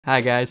Hi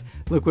guys,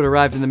 look what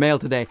arrived in the mail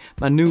today.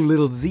 My new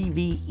little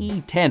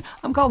ZV-E10.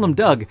 I'm calling him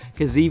Doug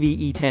because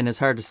ZV-E10 is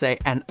hard to say,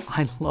 and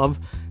I love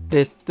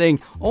this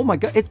thing. Oh my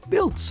god, it's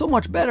built so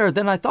much better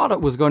than I thought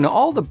it was going to.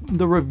 All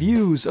the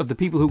reviews of the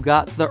people who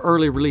got the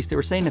early release, they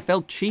were saying it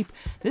felt cheap.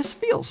 This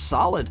feels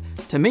solid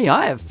to me.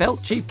 I have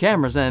felt cheap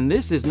cameras and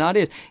this is not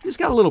it. It's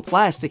got a little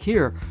plastic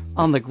here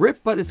on the grip,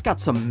 but it's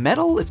got some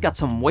metal, it's got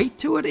some weight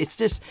to it.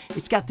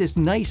 It's got this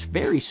nice,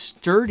 very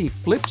sturdy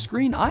flip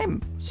screen. I'm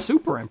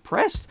super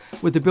impressed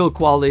with the build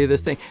quality of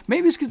this thing.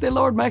 Maybe it's because they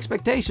lowered my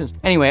expectations.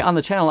 Anyway, on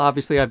the channel,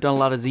 obviously, I've done a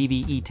lot of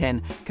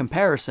ZV-E10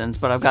 comparisons,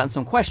 but I've gotten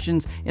some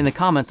questions in the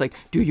comments like,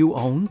 do you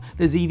own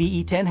the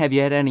ZV-E10? Have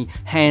you had any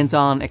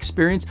hands-on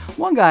experience?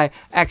 One guy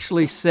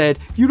actually said,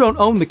 you don't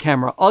own the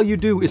camera. All you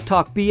do is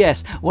talk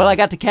BS. Well, I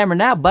got the camera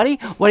now, buddy.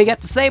 What do you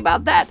got to say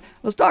about that?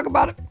 Let's talk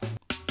about it.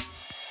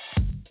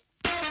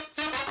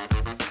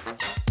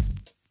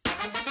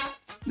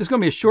 This is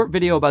going to be a short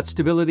video about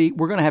stability.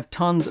 We're going to have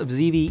tons of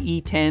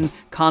ZV-E10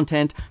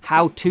 content,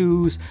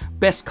 how-tos,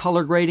 best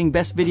color grading,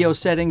 best video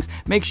settings.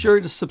 Make sure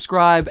to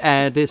subscribe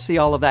and to see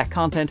all of that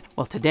content.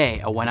 Well,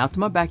 today I went out to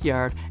my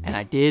backyard and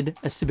I did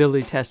a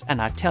stability test,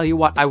 and I tell you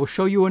what, I will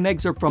show you an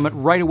excerpt from it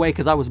right away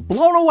because I was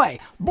blown away.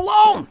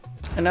 Blown!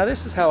 And now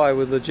this is how I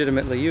would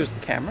legitimately use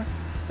the camera.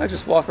 I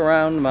just walk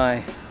around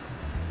my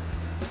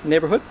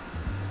neighborhood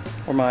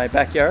or my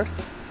backyard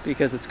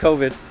because it's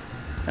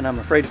COVID and I'm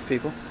afraid of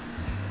people.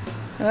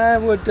 I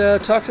would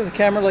talk to the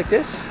camera like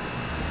this,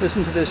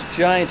 listen to this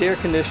giant air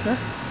conditioner,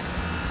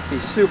 be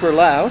super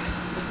loud,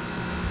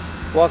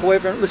 walk away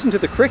from it, listen to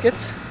the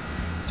crickets.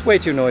 It's way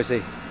too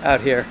noisy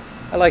out here.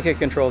 I like a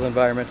controlled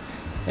environment.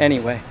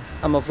 Anyway,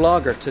 I'm a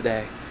vlogger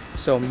today,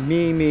 so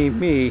me.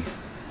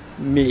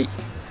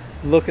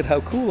 Look at how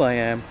cool I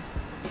am.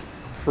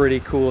 Pretty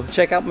cool.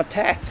 Check out my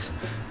tats.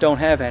 Don't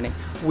have any.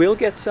 Will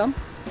get some.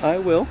 I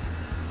will.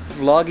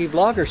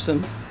 Vloggerson.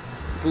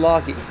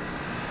 Vloggy.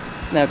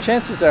 Now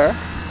chances are,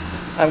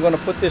 I'm going to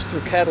put this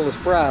through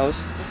Catalyst Browse,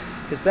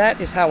 because that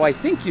is how I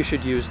think you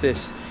should use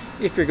this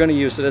if you're going to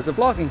use it as a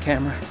vlogging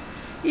camera.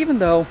 Even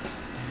though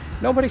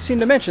nobody seemed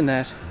to mention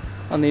that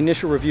on the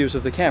initial reviews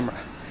of the camera.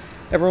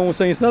 Everyone was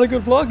saying it's not a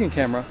good vlogging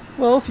camera.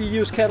 Well, if you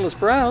use Catalyst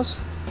Browse,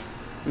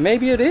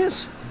 maybe it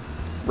is,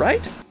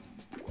 right?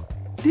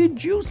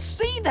 Did you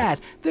see that?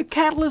 The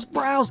Catalyst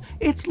Browse,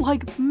 it's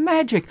like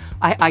magic.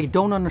 I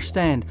don't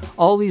understand.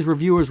 All these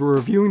reviewers were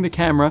reviewing the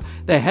camera.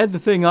 They had the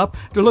thing up.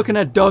 They're looking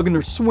at Doug and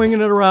they're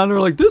swinging it around. They're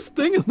like, this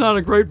thing is not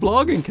a great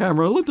vlogging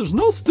camera. Look, there's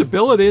no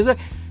stability, is it?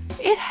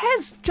 It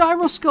has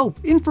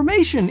gyroscope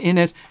information in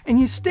it, and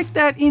you stick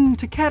that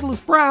into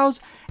Catalyst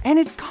Browse, and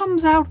it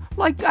comes out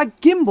like a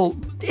gimbal.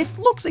 It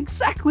looks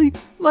exactly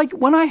like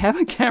when I have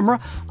a camera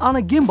on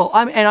a gimbal.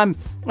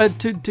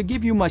 To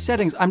give you my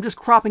settings, I'm just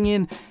cropping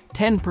in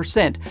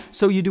 10%.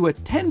 So you do a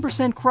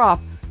 10% crop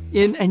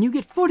in, and you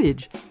get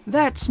footage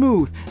that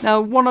smooth. Now,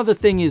 one other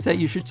thing is that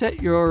you should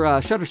set your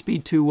shutter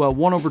speed to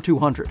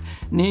 1/200.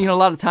 And, you know, a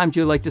lot of times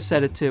you like to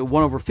set it to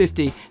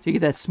 1/50 to get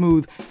that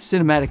smooth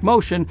cinematic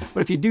motion. But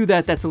if you do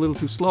that, that's a little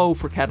too slow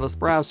for Catalyst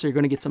Browse, so you're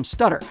going to get some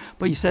stutter.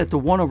 But you set it to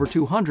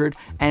 1/200,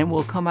 and it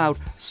will come out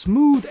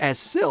smooth as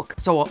silk.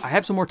 So I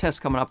have some more tests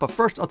coming up. But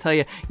first, I'll tell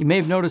you, you may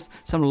have noticed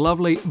some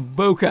lovely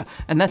bokeh,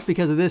 and that's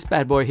because of this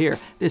bad boy here.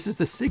 This is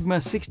the Sigma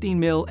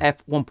 16mm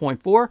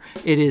f1.4.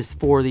 It is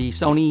for the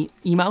Sony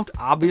E-mount.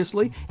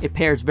 Obviously, it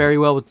pairs very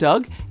well with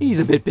Doug. He's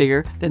a bit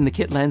bigger than the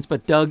kit lens,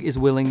 but Doug is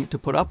willing to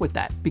put up with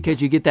that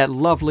because you get that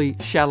lovely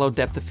shallow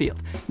depth of field.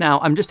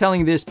 Now, I'm just telling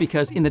you this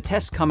because in the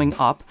test coming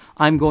up,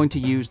 I'm going to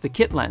use the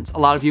kit lens. A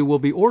lot of you will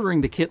be ordering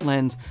the kit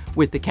lens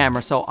with the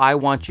camera, so I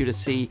want you to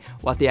see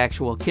what the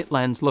actual kit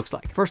lens looks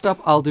like. First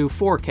up, I'll do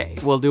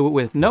 4K. We'll do it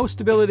with no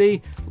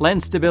stability,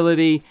 lens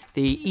stability,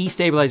 the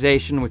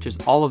E-stabilization, which is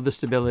all of the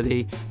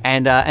stability,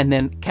 and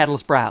then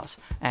Catalyst Browse.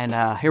 And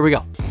here we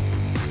go.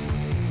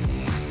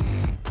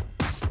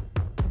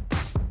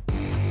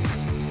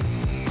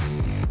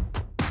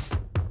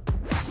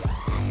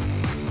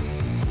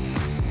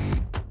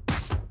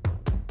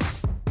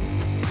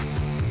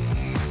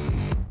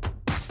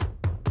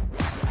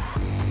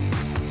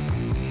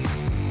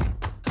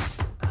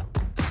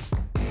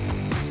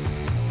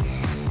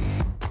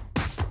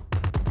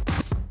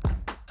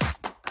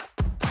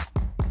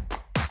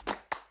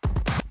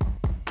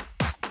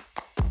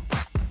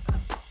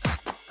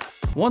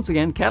 Once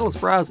again, Catalyst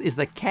Browse is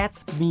the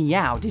cat's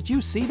meow. Did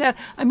you see that?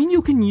 I mean,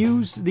 you can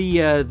use the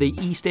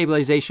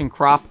E-stabilization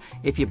crop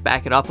if you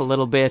back it up a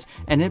little bit,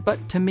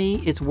 but to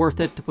me, it's worth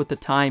it to put the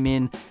time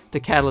in to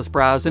Catalyst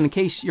Browse. And in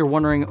case you're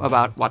wondering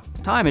about what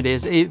time it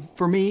is,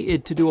 for me,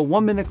 to do a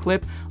 1-minute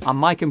clip on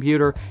my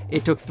computer,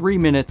 it took 3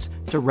 minutes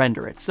to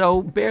render it.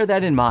 So bear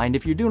that in mind.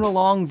 If you're doing a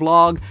long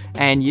vlog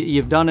and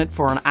you've done it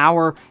for an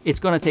hour,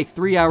 it's going to take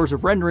 3 hours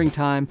of rendering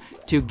time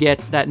to get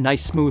that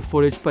nice smooth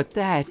footage, but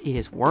that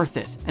is worth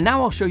it. And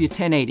now I'll show you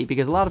 1080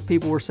 because a lot of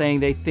people were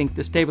saying they think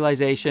the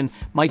stabilization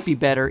might be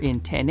better in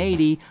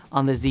 1080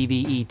 on the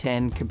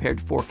ZV-E10 compared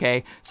to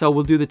 4K. So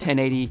we'll do the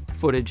 1080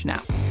 footage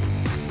now.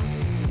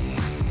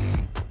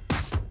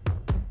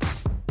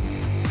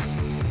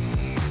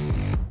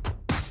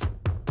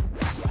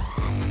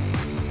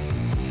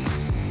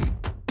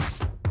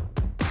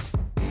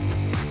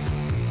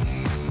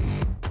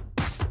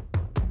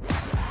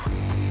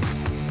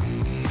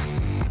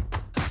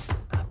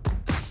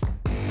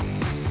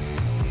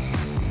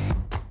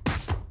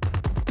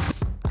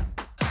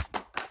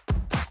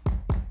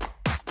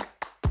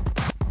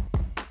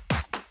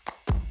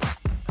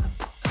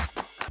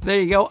 There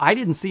you go. I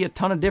didn't see a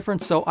ton of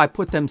difference, so I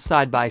put them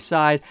side by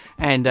side,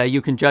 and you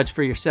can judge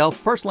for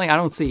yourself. Personally, I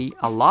don't see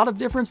a lot of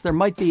difference. There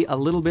might be a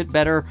little bit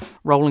better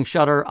rolling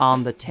shutter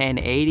on the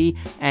 1080,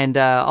 and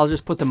I'll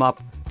just put them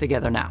up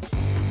together now.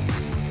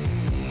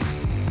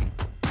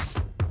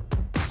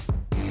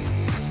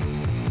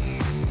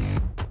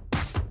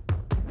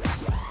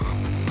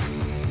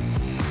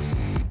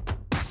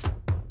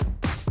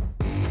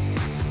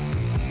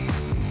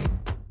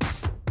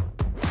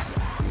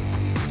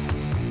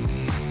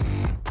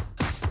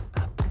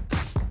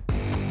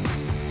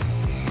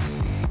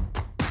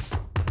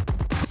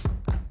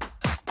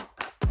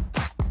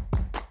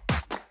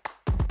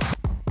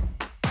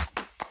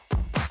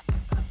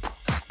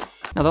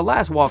 Now the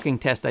last walking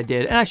test I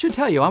did, and I should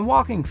tell you, I'm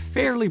walking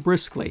fairly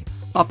briskly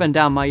up and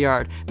down my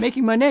yard,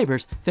 making my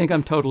neighbors think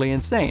I'm totally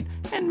insane.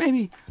 And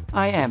maybe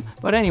I am.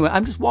 But anyway,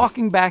 I'm just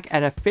walking back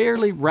at a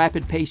fairly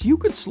rapid pace. You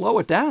could slow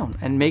it down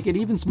and make it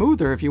even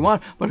smoother if you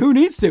want, but who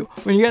needs to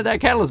when you got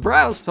that catalyst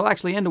browse? So I'll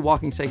actually end a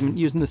walking segment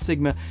using the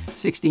Sigma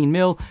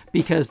 16mm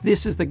because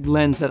this is the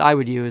lens that I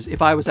would use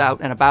if I was out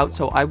and about,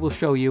 so I will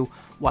show you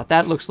what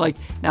that looks like.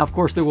 Now, of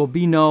course, there will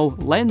be no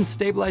lens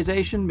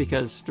stabilization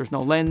because there's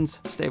no lens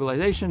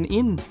stabilization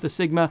in the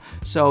Sigma,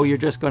 so you're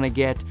just going to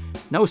get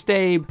no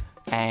stab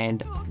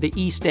and the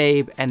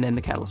E-stab and then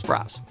the catalyst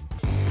browse.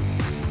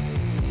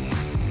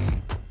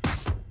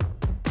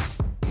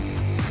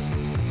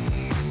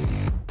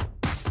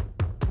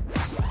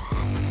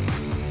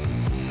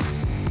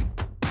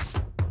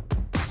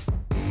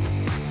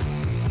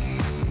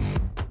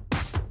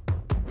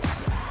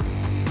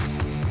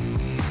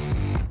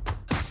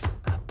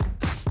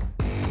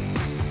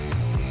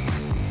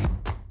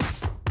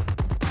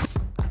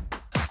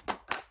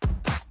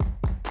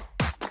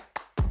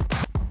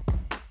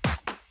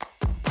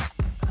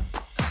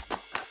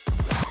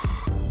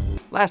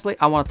 Lastly,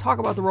 I want to talk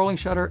about the rolling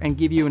shutter and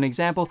give you an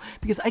example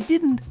because I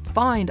didn't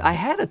find I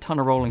had a ton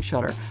of rolling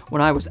shutter when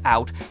I was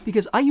out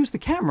because I use the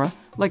camera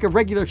like a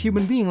regular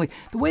human being. Like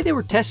the way they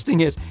were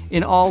testing it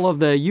in all of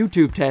the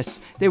YouTube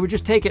tests, they would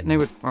just take it and they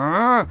would,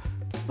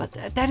 but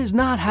that is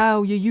not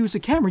how you use a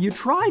camera. You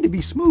try to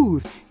be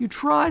smooth. You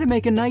try to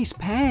make a nice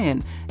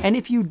pan. And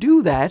if you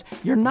do that,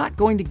 you're not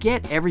going to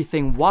get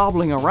everything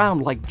wobbling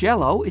around like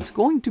Jello. It's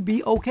going to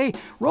be okay.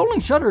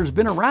 Rolling shutter has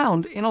been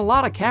around in a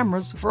lot of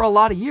cameras for a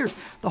lot of years.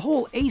 The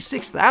whole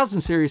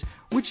A6000 series,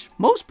 which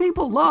most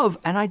people love,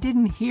 and I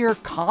didn't hear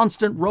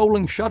constant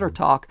rolling shutter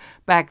talk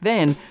back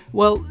then.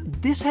 Well,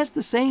 this has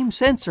the same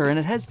sensor and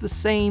it has the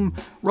same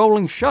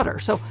rolling shutter.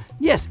 So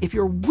yes, if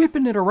you're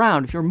whipping it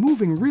around, if you're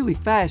moving really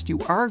fast, you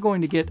are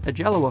going to get a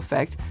Jello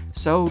effect,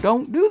 so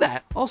don't do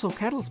that. Also,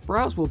 catalyst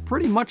browse will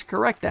pretty much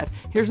correct that.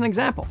 Here's an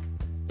example.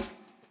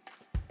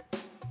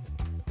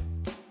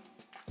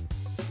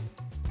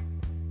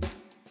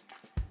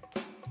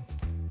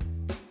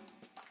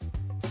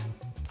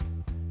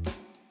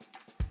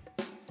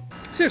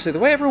 Seriously, the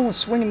way everyone was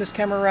swinging this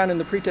camera around in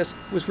the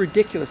pretest was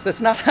ridiculous. That's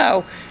not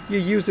how you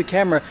use a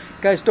camera.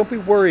 Guys, don't be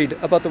worried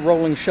about the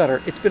rolling shutter.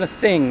 It's been a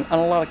thing on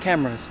a lot of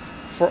cameras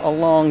for a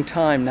long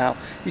time now.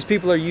 These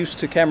people are used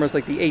to cameras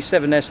like the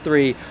A7S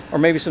III or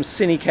maybe some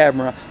cine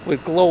camera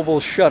with global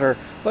shutter.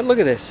 But look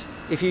at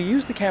this. If you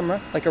use the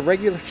camera like a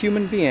regular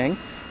human being,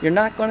 you're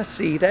not going to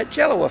see that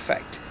Jello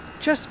effect.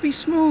 Just be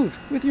smooth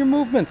with your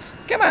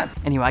movements. Come on.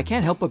 Anyway, I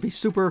can't help but be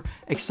super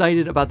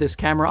excited about this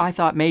camera. I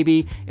thought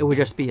maybe it would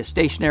just be a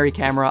stationary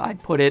camera.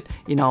 I'd put it,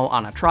 you know,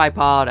 on a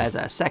tripod as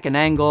a second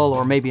angle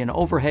or maybe an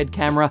overhead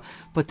camera.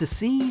 But to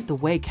see the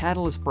way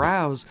Catalyst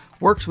Browse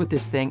works with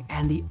this thing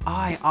and the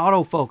eye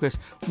autofocus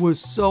was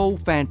so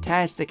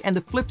fantastic. And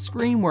the flip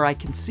screen where I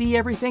can see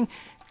everything,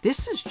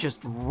 this is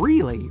just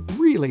really,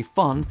 really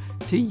fun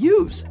to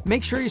use.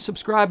 Make sure you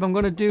subscribe. I'm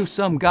going to do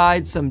some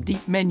guides, some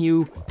deep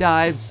menu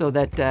dives so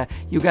that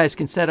you guys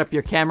can set up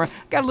your camera.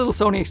 Got a little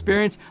Sony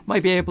experience.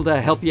 Might be able to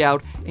help you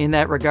out in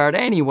that regard.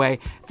 Anyway,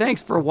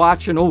 thanks for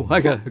watching. Oh,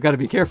 I got to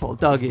be careful.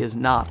 Doug is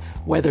not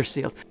weather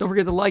sealed. Don't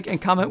forget to like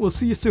and comment. We'll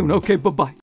see you soon. Okay, bye-bye.